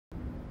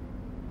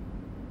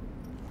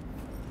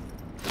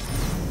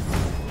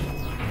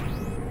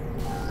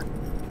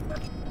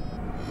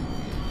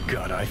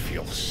God, I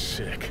feel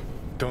sick.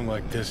 Don't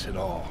like this at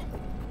all.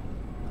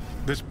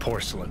 This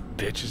porcelain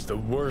bitch is the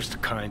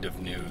worst kind of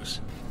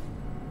news.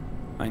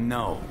 I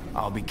know.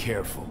 I'll be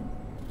careful.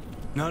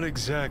 Not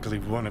exactly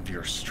one of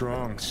your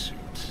strong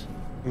suits.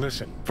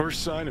 Listen,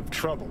 first sign of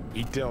trouble,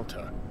 eat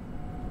Delta.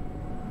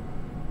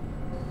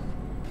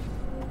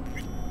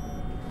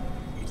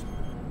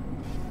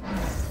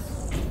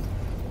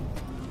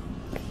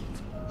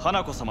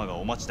 Hanako-samaが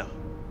お待ちだ。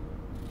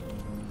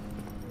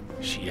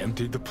 She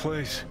emptied the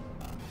place.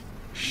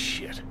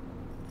 Shit.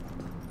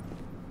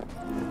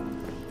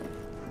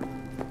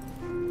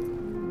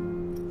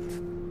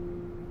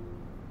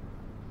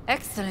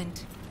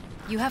 Excellent.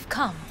 You have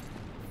come.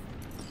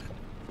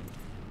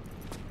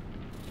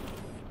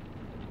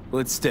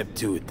 Let's step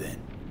to it then.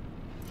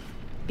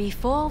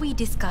 Before we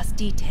discuss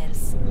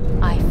details,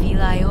 I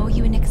feel I owe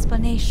you an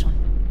explanation.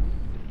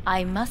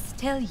 I must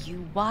tell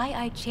you why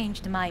I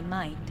changed my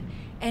mind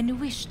and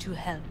wish to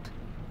help.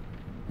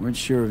 Weren't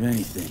sure of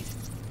anything.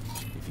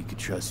 If you could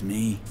trust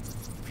me,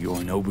 if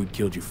Yorinobu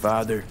killed your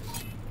father,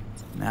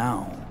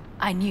 now...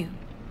 I knew.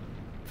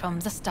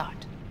 From the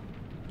start.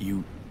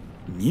 You...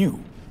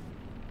 knew?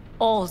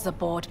 All the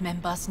board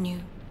members knew.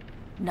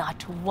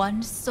 Not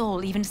one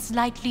soul even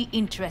slightly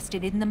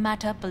interested in the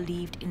matter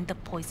believed in the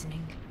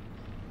poisoning.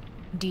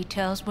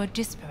 Details were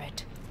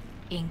disparate,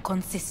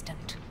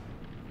 inconsistent.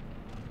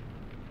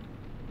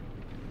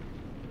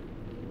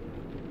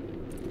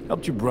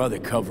 Helped your brother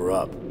cover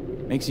up.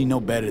 Makes you no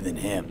better than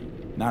him.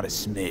 Not a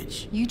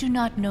smidge. You do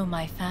not know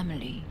my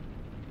family.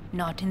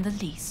 Not in the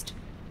least.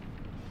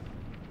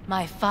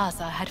 My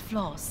father had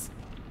flaws.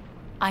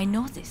 I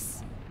know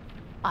this.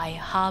 I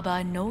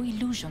harbor no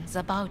illusions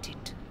about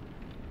it.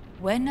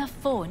 When a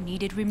foe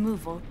needed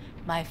removal,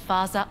 my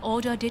father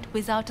ordered it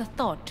without a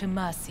thought to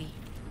mercy.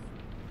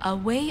 A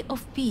way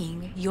of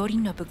being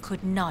Yorinobu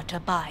could not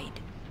abide.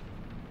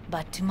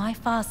 But to my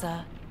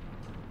father,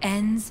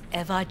 ends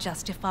ever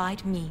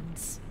justified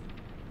means.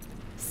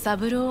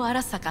 Saburo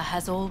Arasaka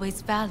has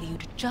always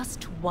valued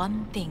just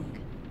one thing.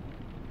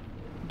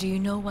 Do you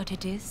know what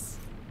it is?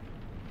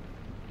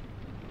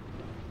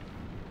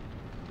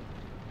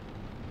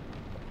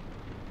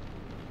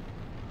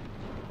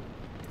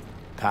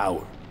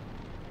 Power.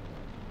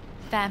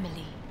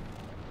 Family.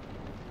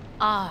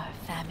 Our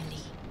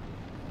family.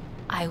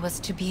 I was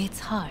to be its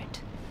heart,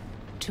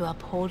 to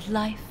uphold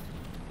life,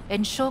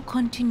 ensure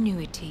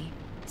continuity,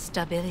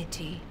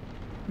 stability,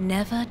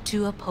 never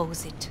to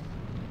oppose it.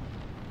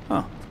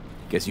 Huh.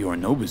 Guess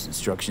Yorinobu's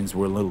instructions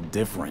were a little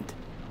different.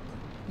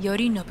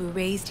 Yorinobu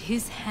raised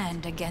his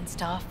hand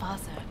against our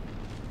father.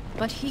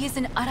 But he is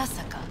an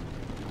Arasaka.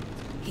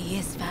 He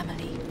is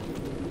family.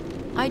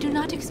 I do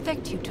not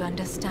expect you to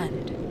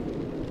understand.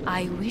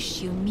 I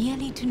wish you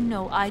merely to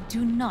know I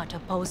do not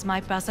oppose my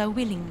brother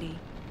willingly.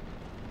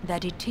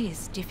 That it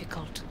is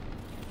difficult.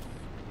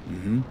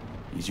 Mm-hmm.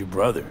 He's your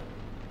brother.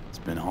 It's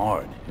been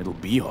hard. It'll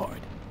be hard.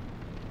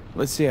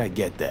 Let's say I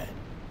get that.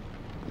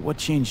 What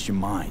changed your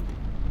mind?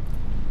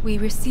 We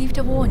received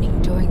a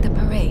warning during the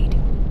parade.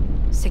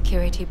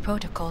 Security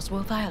protocols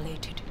were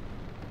violated.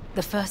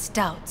 The first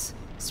doubts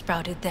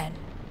sprouted then.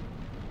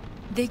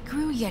 They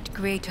grew yet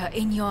greater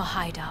in your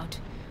hideout,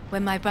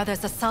 when my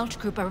brother's assault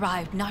group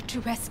arrived not to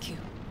rescue,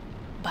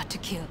 but to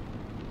kill.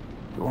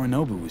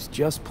 Yorinobu was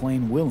just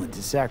plain willing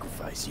to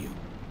sacrifice you.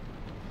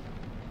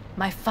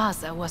 My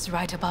father was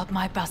right about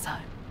my brother.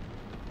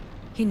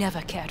 He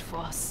never cared for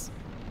us.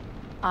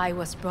 I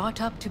was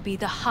brought up to be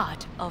the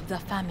heart of the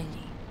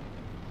family.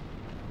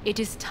 It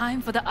is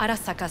time for the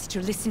Arasakas to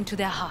listen to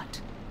their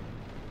heart.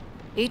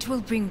 It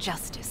will bring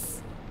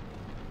justice.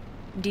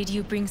 Did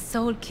you bring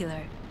Soul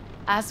Killer,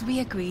 as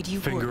we agreed you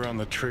would? Finger on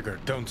the trigger,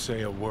 don't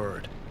say a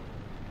word.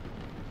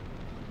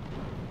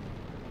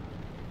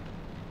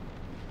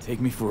 Take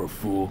me for a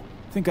fool.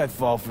 Think I'd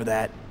fall for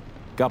that?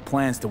 Got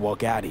plans to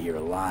walk out of here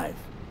alive.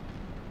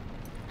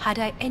 Had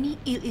I any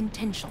ill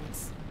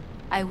intentions,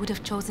 I would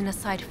have chosen a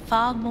side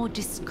far more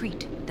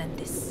discreet than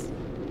this.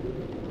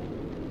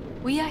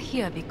 We are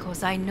here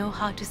because I know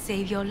how to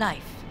save your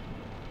life.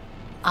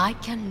 I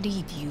can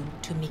lead you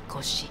to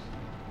Mikoshi.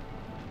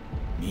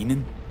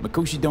 Meaning?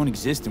 Mikoshi don't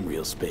exist in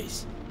real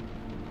space.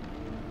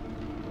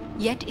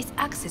 Yet its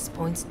access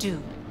points do,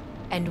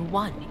 and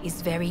one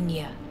is very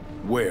near.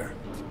 Where?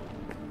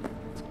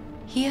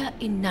 Here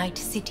in Night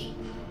City,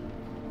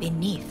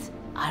 beneath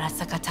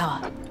Arasaka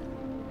Tower.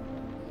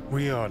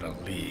 We ought to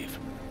leave.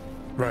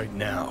 Right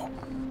now.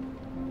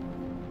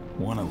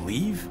 Wanna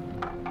leave?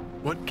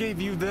 What gave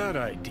you that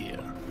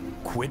idea?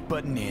 Quit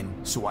butting in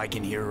so I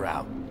can hear her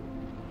out.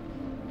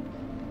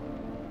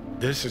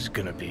 This is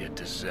gonna be a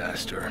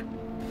disaster.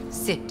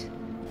 Sit.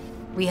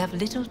 We have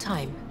little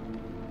time.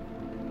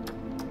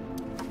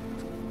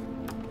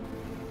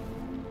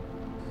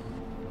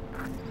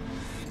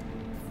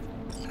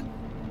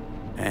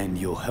 And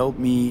you'll help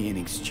me in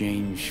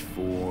exchange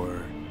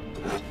for...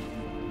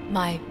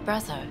 My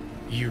brother.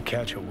 You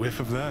catch a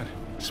whiff of that?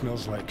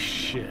 Smells like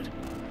shit.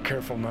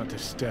 Careful not to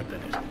step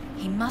in it.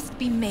 He must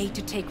be made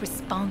to take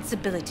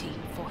responsibility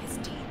for his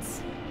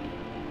deeds.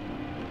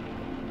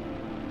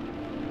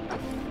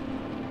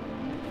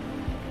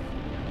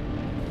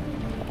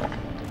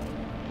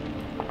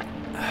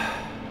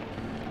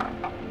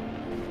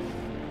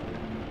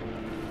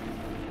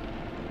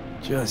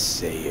 Just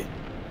say it.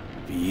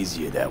 Be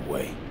easier that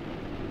way.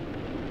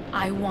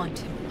 I want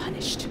him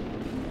punished.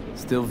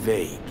 Still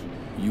vague.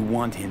 You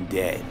want him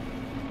dead.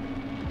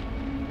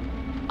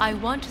 I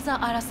want the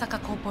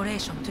Arasaka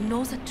Corporation to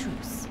know the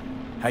truth.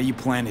 How you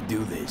plan to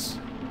do this?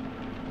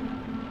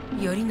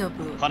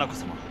 Yorinobu, 花子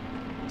様、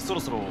そろ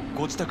そろ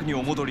ご自宅に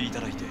お戻りいた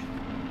だいて。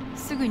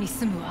すぐに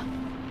済むわ。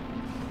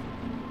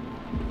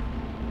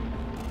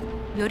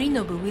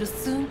Yorinobu will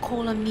soon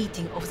call a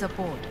meeting of the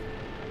board.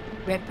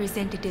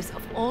 Representatives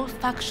of all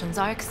factions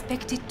are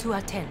expected to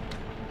attend.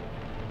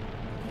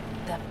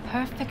 The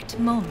perfect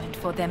moment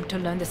for them to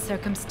learn the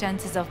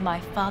circumstances of my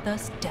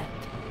father's death.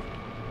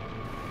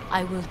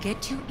 I will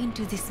get you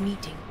into this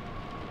meeting,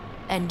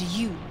 and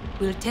you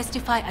will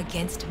testify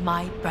against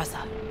my brother.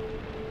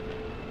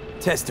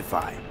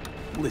 Testify.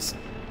 Listen,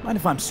 mind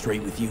if I'm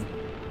straight with you?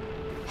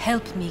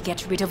 Help me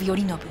get rid of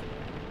Yorinobu.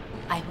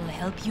 I will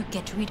help you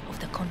get rid of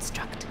the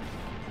construct.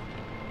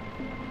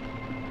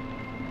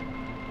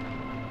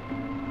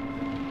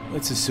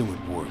 Let's assume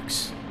it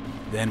works.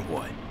 Then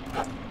what?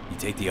 You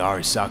take the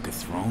Arasaka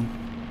throne?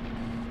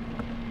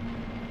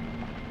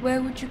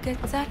 Where would you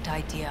get that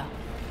idea?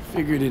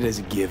 Figured it as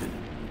a given.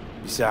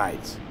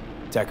 Besides,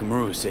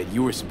 Takamura said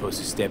you were supposed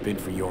to step in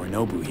for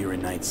Yorinobu here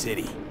in Night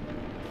City.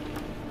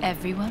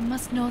 Everyone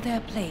must know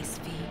their place,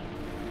 V.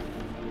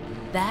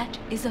 That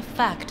is a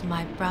fact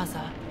my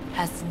brother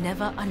has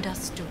never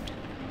understood.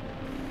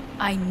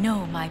 I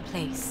know my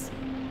place,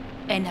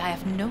 and I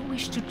have no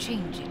wish to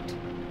change it.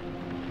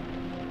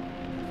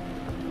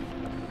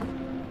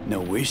 No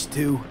wish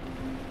to?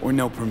 Or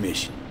no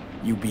permission?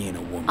 You being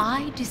a woman?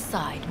 I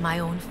decide my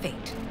own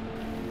fate.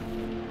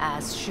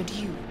 As should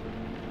you.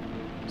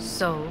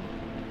 So...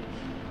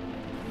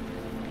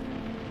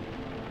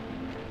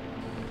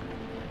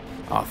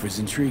 Offer's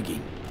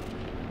intriguing.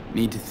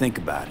 Need to think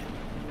about it.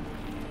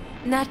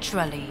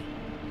 Naturally.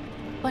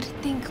 But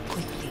think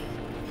quickly.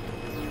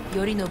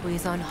 Yorinobu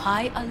is on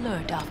high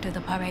alert after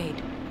the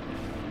parade.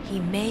 He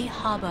may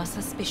harbor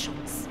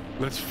suspicions.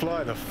 Let's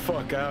fly the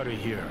fuck out of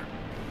here.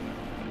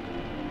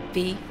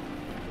 V,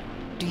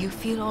 do you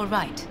feel all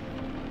right?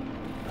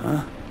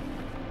 Huh?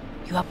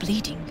 You are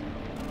bleeding.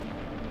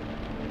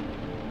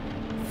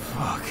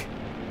 Fuck.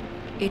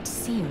 It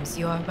seems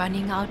you are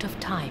running out of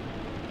time.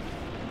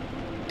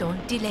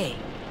 Don't delay.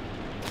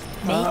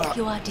 Make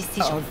your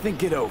decision. I'll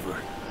think it over.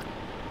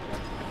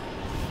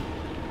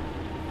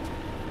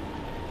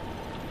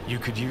 You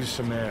could use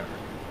some air.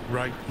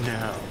 Right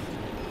now.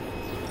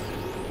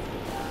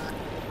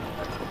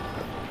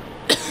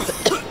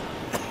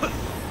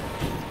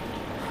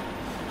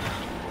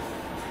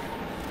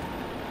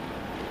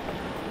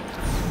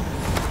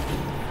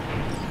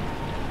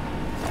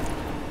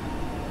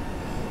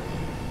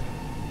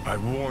 I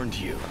warned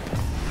you.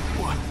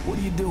 What? What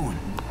are you doing?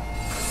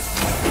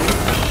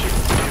 Shit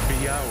can't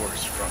be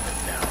hours from it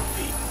now,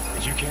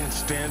 V. You can't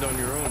stand on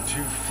your own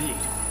 2 feet.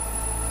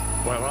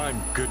 Well, I'm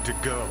good to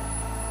go.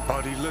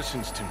 Body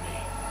listens to me.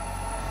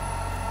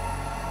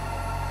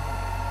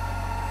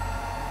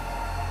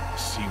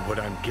 See what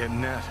I'm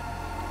getting at?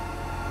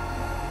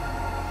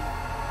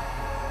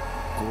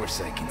 Of course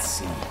I can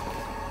see.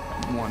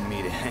 You want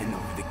me to hand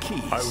over the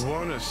keys. I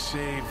want to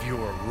save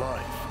your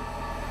life.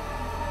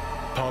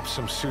 Pop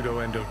some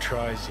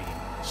pseudo-endotrizine,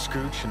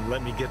 scooch, and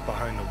let me get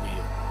behind the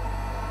wheel.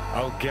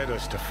 I'll get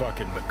us to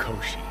fucking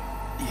Mikoshi.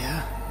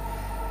 Yeah?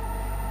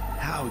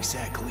 How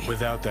exactly?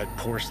 Without that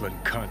porcelain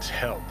cunt's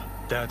help,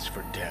 that's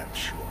for damn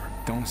sure.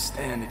 Don't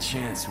stand a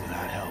chance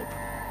without help.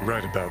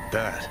 Right about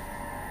that.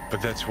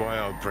 But that's why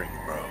I'll bring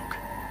Rogue.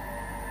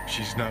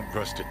 She's not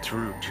rusted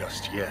through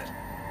just yet.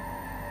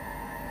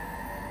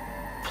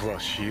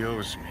 Plus, she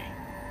owes me.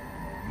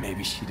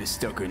 Maybe she'd have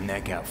stuck her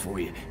neck out for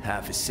you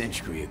half a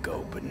century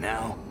ago, but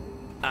now,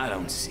 I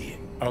don't see it.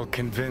 I'll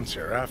convince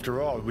her.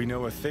 After all, we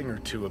know a thing or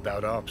two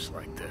about ops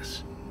like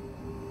this.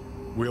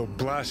 We'll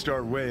blast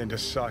our way into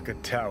Sokka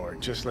Tower,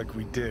 just like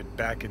we did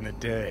back in the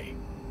day.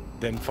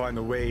 Then find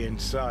a way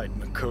inside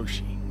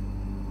Mikoshi.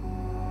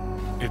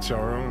 It's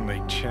our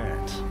only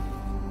chance.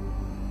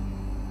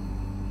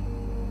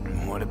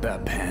 What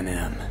about Pan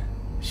Am?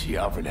 She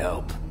offered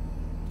help.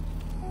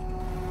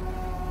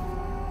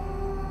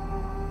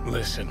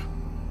 Listen,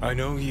 I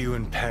know you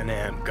and Pan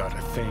Am got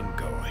a thing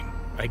going.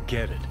 I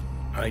get it.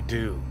 I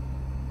do.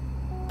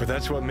 But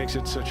that's what makes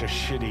it such a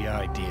shitty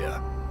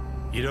idea.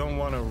 You don't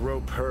want to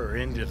rope her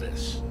into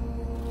this.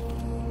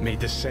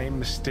 Made the same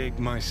mistake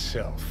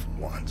myself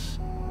once.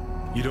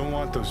 You don't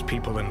want those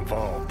people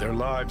involved, their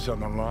lives on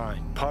the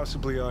line,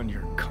 possibly on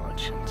your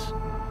conscience.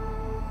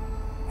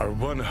 Our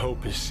one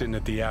hope is sitting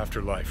at the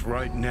afterlife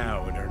right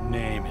now, and her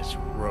name is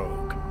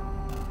Rogue.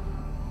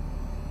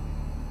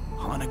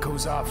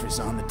 Hanako's offer's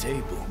on the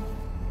table.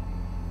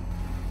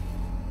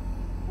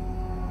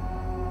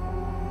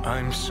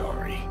 I'm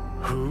sorry.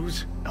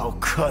 Whose? Oh,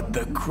 cut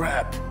the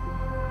crap.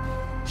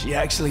 She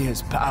actually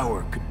has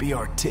power, could be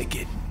our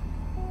ticket.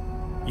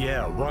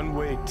 Yeah,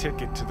 one-way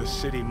ticket to the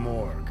city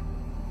morgue.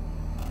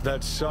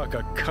 That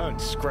Sokka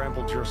cunt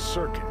scrambled your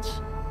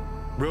circuits.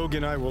 Rogue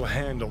and I will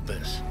handle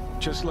this,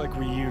 just like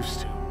we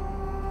used to.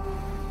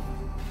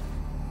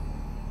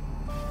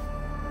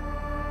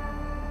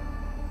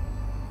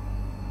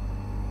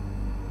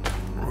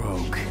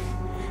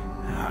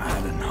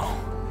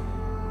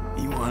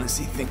 does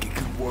he think it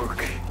could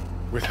work?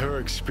 With her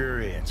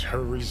experience,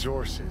 her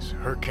resources,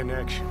 her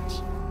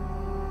connections.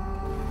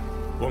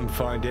 Won't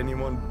find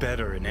anyone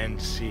better in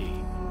NC.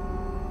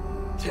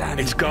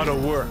 Johnny, It's gotta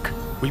work.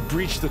 We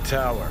breach the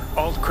tower.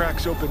 Alt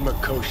cracks open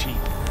Makoshi.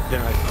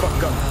 Then I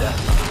fuck up that.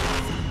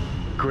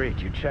 Great,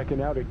 you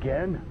checking out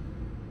again?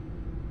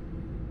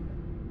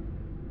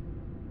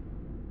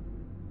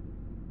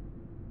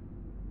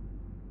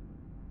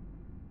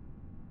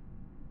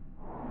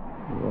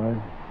 What?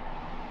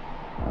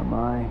 Am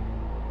I?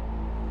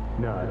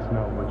 No, it's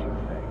not what you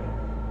think.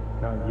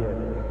 Not yet,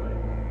 anyway.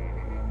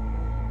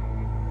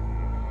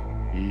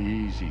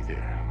 Easy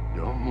there.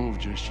 Don't move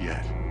just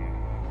yet.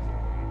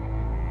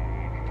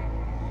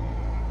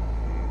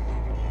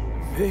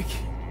 Vic?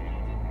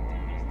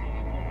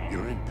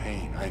 You're in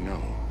pain, I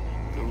know.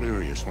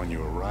 Delirious when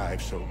you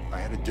arrived, so I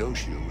had to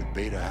dose you with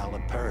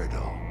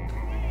beta-haloperidol.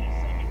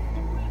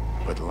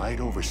 But light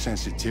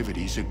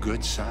oversensitivity is a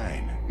good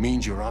sign.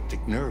 Means your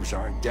optic nerves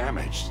aren't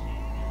damaged.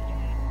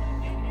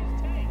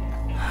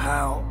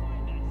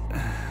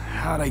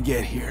 How'd I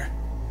get here?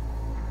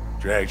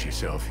 Dragged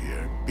yourself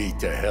here, beat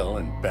to hell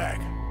and back.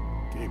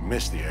 Gave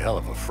Misty a hell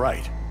of a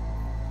fright.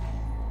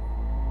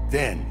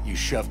 Then you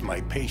shoved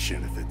my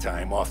patient at the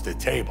time off the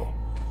table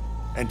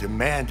and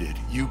demanded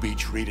you be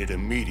treated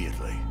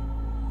immediately.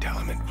 Tell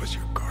him it was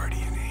your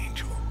guardian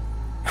angel.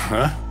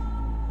 Huh?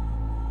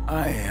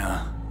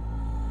 I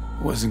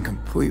wasn't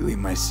completely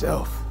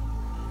myself.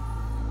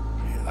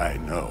 Yeah, I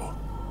know.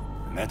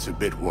 And that's a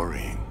bit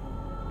worrying.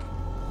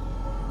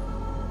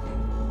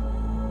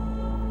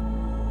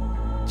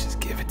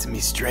 Just give it to me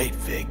straight,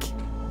 Vic.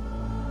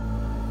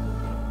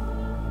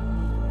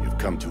 You've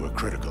come to a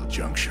critical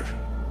juncture.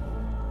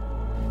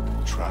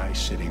 Try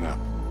sitting up,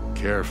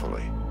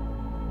 carefully.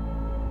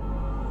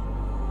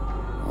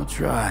 I'll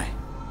try.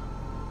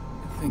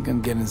 I think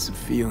I'm getting some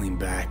feeling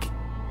back.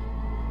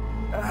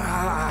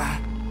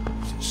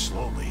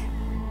 Slowly.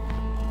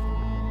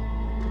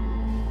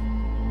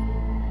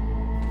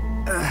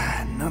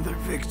 Another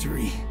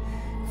victory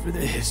for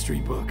the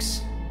history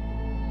books.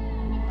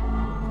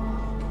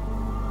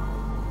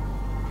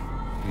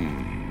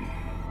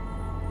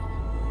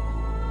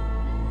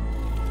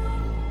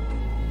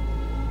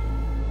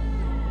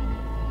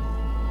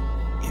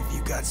 If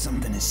you got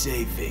something to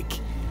say, Vic,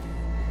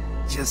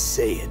 just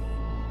say it.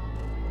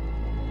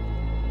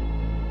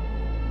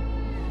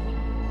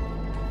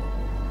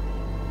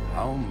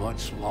 How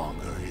much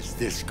longer is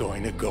this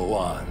going to go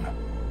on?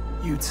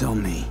 You tell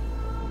me.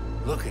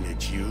 Looking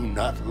at you,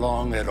 not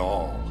long at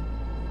all.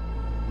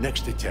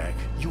 Next attack,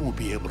 you won't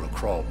be able to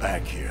crawl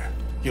back here.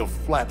 You'll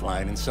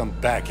flatline in some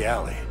back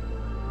alley.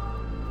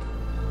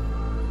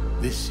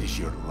 This is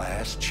your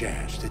last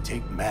chance to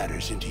take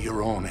matters into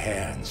your own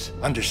hands.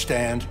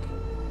 Understand?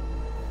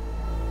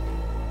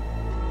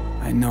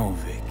 I know,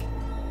 Vic.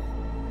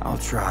 I'll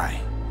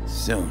try.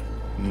 Soon.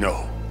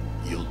 No.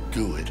 You'll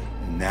do it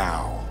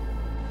now.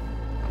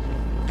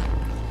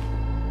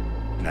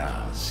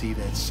 Now, see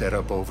that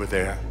setup over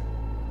there?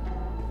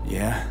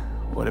 Yeah?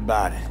 What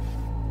about it?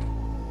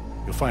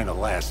 You'll find a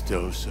last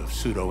dose of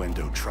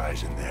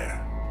pseudo-endotrizin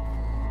there.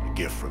 A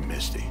gift from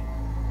Misty.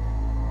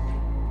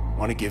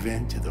 Want to give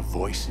in to the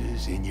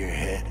voices in your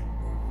head?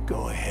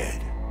 Go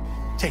ahead.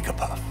 Take a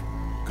puff.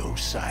 Go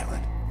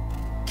silent.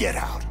 Get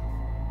out.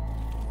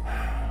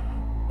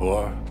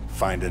 Or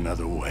find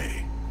another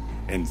way.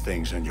 End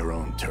things on your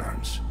own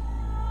terms.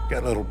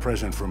 Got a little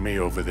present for me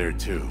over there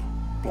too.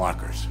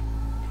 Blockers.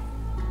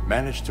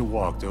 Manage to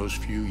walk those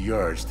few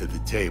yards to the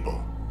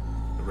table.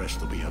 The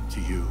rest will be up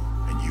to you,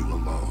 and you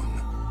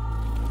alone.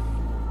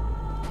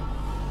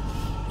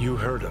 You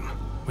heard him.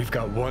 We've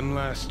got one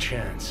last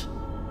chance.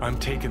 I'm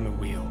taking the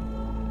wheel.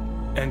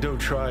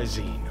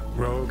 Endotrizine,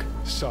 Rogue,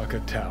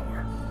 Sokka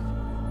Tower.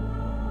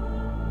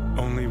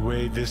 Only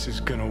way this is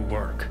gonna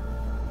work.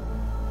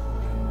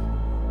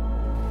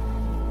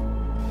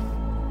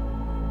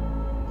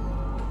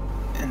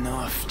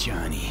 Enough,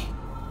 Johnny.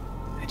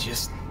 I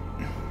just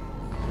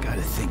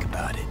gotta think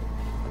about it.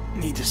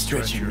 Need to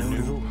stretch your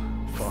noodle?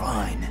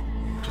 Fine.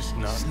 Just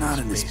It's not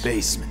in this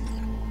basement.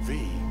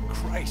 V,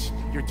 Christ,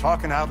 you're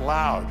talking out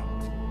loud.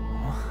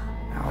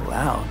 Out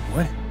loud?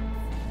 What?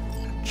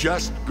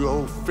 Just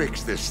go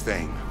fix this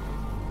thing.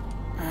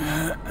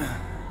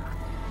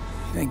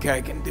 Think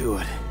I can do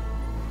it.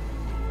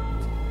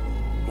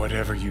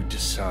 Whatever you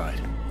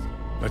decide.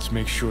 Let's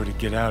make sure to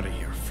get out of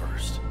here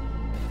first.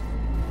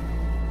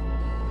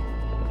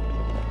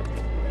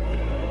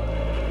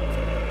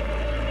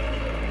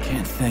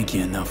 Can't thank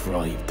you enough for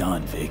all you've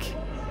done, Vic.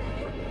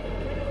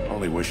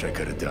 Only wish I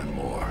could have done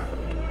more.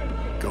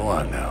 Go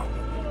on now.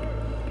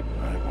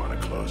 I want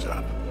to close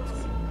up.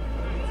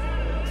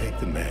 Take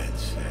the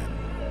meds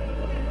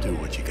and do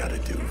what you gotta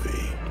do, V.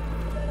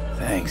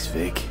 Thanks,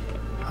 Vic.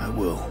 I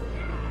will.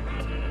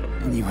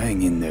 And you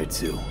hang in there,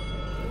 too.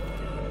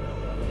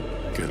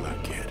 Good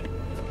luck, kid.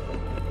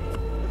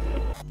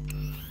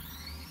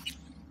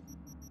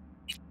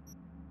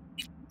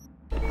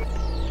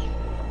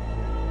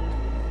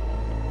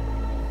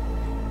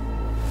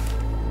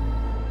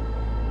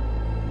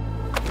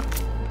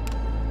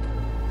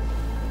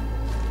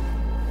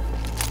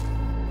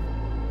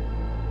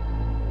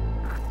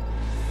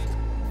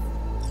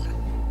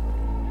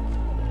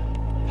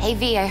 Hey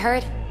V, I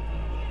heard...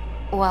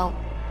 Well...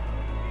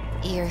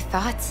 Your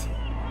thoughts?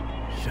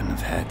 Shouldn't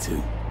have had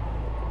to.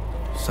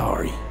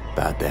 Sorry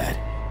about that.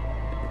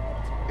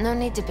 No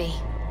need to be.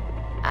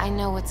 I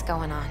know what's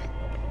going on.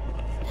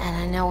 And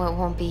I know it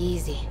won't be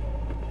easy.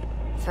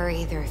 For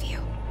either of you.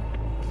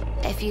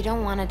 If you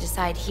don't want to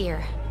decide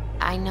here,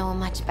 I know a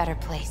much better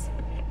place.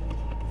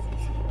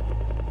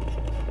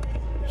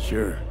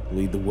 Sure,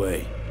 lead the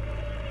way.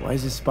 Why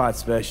is this spot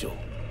special?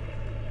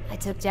 I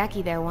took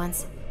Jackie there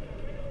once.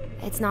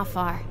 It's not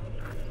far.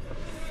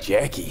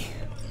 Jackie?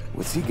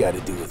 What's he got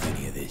to do with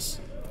any of this?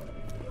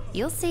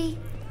 You'll see.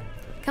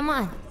 Come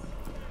on.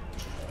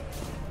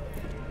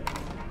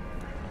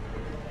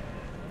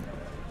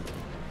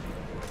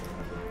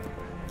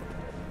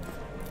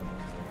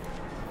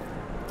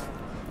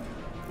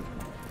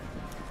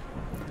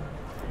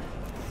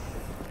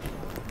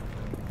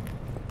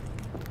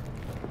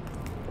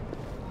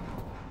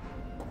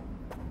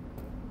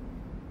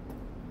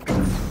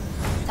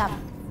 Stop.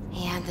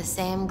 He had the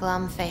same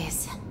glum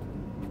face.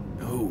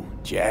 Who?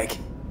 Jack?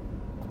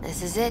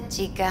 This is it,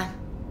 Chica.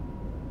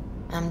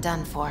 I'm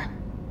done for.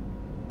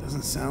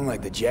 Doesn't sound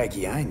like the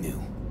Jackie I knew.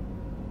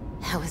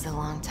 That was a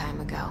long time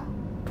ago.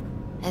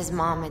 His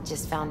mom had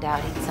just found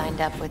out he'd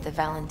signed up with the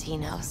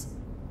Valentinos.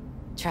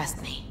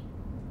 Trust me.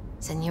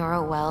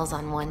 Senora Wells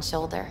on one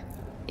shoulder,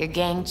 your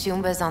gang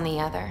Chumbas on the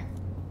other.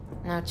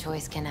 No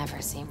choice can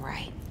ever seem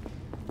right.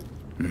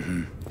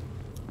 Mm-hmm.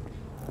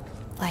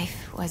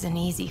 Life wasn't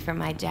easy for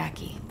my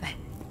Jackie, but...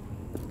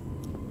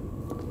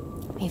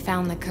 he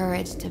found the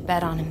courage to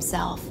bet on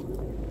himself.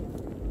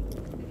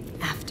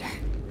 After.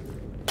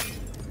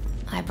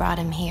 I brought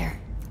him here.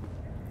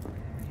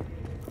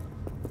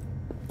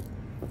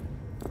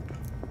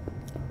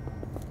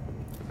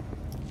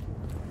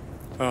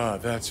 Ah,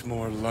 that's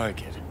more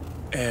like it.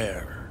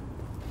 Air.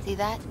 See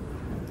that?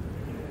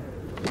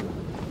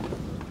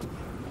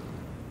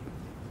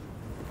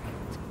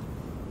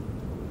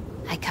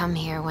 I come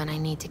here when I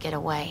need to get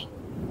away.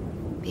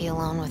 Be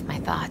alone with my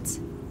thoughts.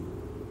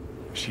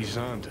 She's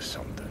on to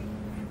something.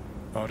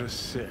 Ought to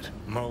sit,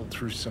 mull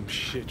through some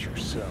shit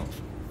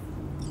yourself.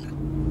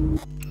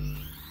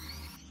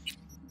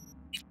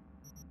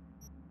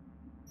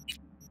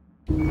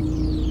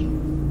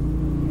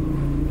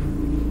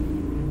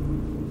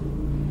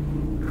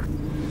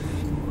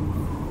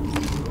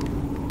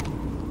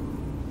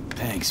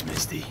 Thanks,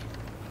 Misty.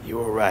 You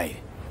were right.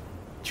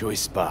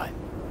 Choice spot.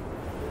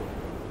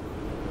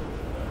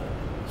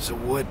 So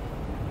what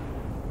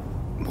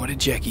did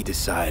Jackie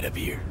decide up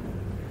here?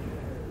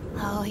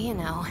 Oh, you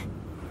know.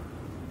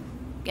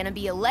 Gonna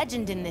be a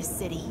legend in this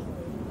city.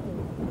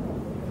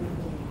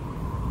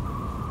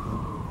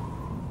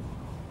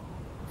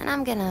 And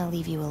I'm gonna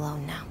leave you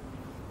alone now.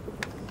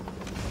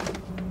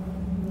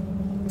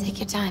 Take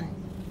your time.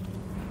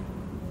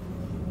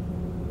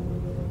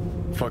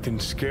 Fucking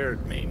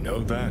scared me, know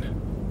that?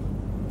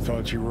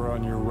 Thought you were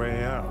on your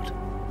way out.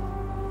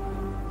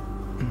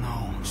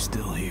 No, I'm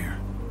still here.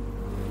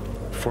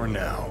 For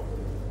now.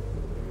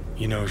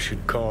 You know,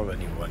 should call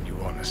anyone you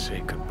want to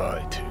say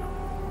goodbye to.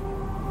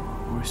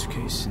 Worst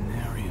case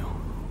scenario.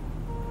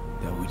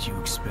 That what you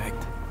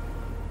expect?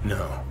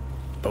 No.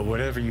 But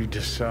whatever you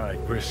decide,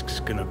 risk's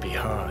gonna be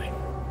high.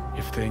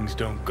 If things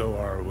don't go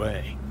our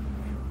way.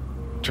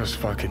 Just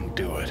fucking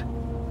do it.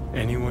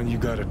 Anyone you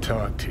gotta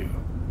talk to,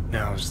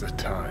 now's the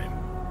time.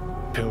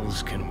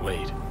 Pills can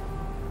wait.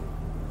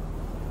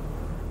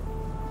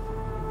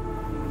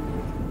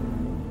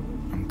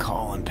 I'm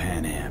calling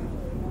Pan Am.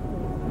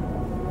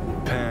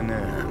 Pan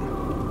Am.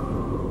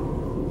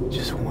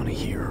 Just want to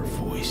hear her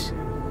voice.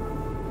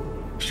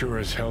 Sure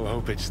as hell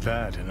hope it's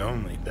that and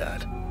only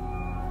that.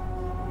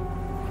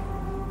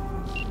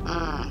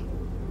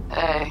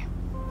 Hey,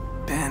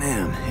 Pan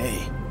Am, hey.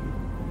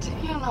 do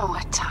you know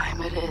what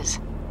time it is?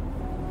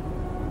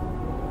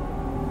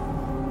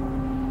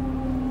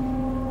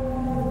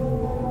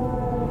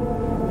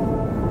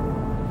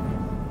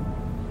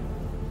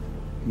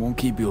 Won't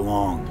keep you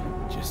long.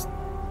 Just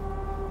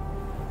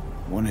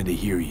wanted to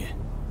hear you.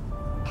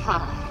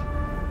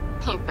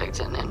 You picked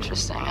an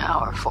interesting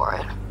hour for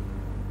it.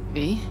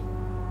 V?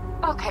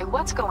 Okay,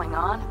 what's going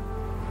on?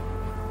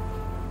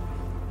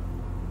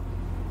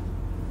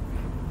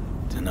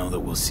 To know that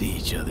we'll see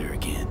each other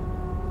again.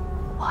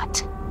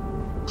 What?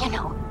 You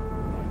know,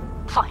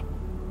 fine.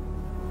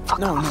 Fuck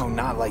No, off. no,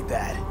 not like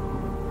that.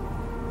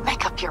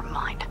 Make up your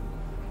mind.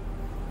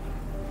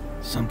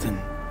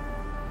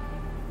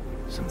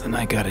 Something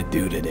I gotta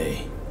do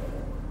today.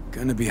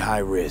 Gonna be high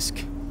risk,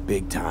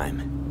 big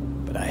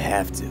time, but I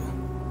have to.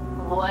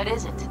 What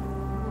is it?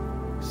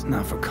 It's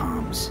not for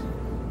comms.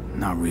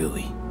 Not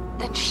really.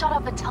 Then shut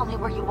up and tell me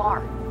where you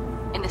are.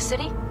 In the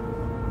city?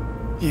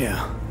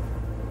 Yeah,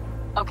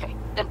 Okay,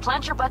 then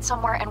plant your butt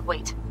somewhere and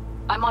wait.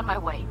 I'm on my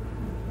way.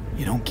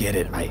 you don't get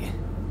it. I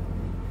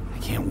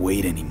can't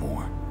wait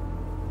anymore.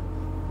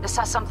 This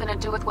has something to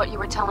do with what you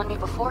were telling me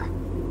before?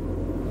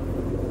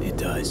 It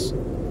does.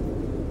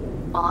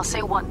 Well, I'll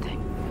say one thing.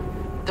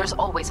 There's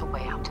always a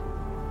way out.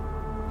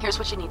 Here's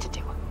what you need to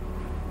do.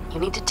 You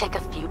need to take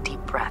a few deep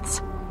breaths.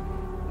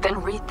 Then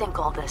rethink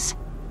all this,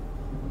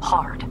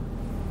 Hard.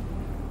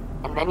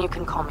 And then you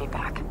can call me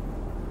back.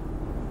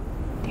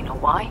 Do you know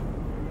why?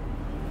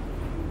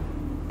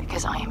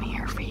 Because I am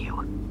here for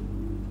you.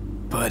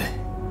 But...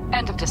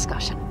 End of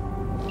discussion.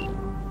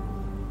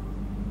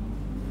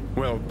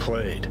 Well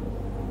played.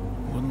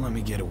 wouldn't let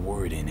me get a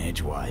word in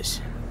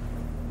edgewise.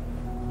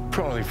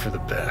 Probably for the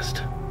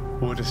best.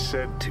 Would have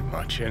said too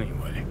much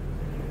anyway.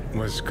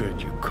 Was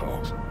good you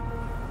called.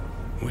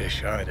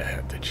 Wish I'd have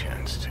had the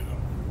chance to.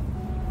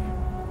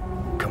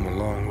 Come a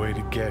long way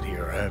to get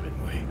here,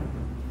 haven't we?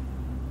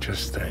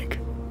 Just think.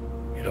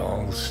 It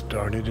all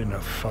started in a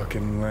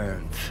fucking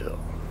landfill.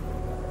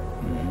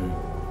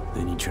 Mm-hmm.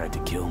 Then you tried to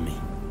kill me.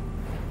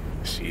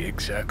 See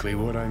exactly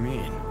what I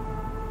mean.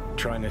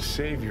 Trying to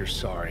save your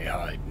sorry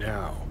hide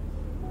now.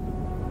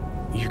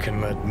 You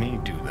can let me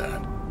do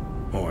that.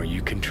 Or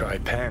you can try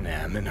Pan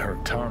Am and her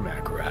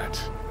tarmac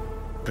rats.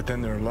 But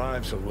then their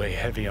lives will weigh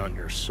heavy on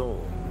your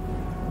soul.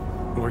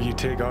 Or you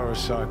take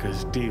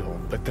Arasaka's deal,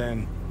 but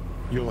then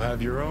you'll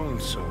have your own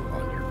soul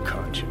on your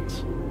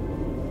conscience.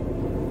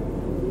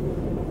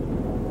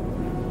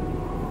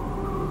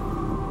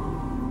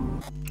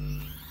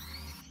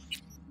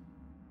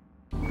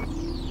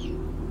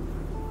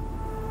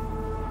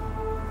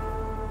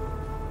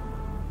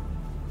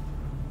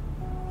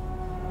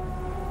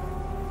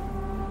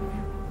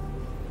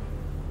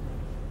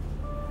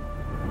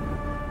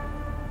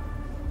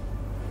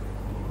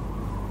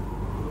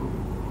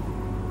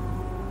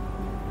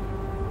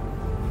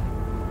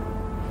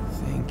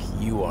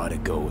 You ought to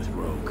go with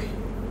Rogue.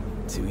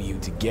 Two of you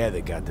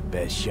together got the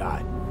best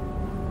shot.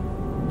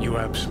 You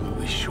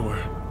absolutely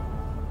sure?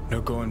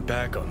 No going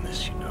back on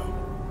this, you know.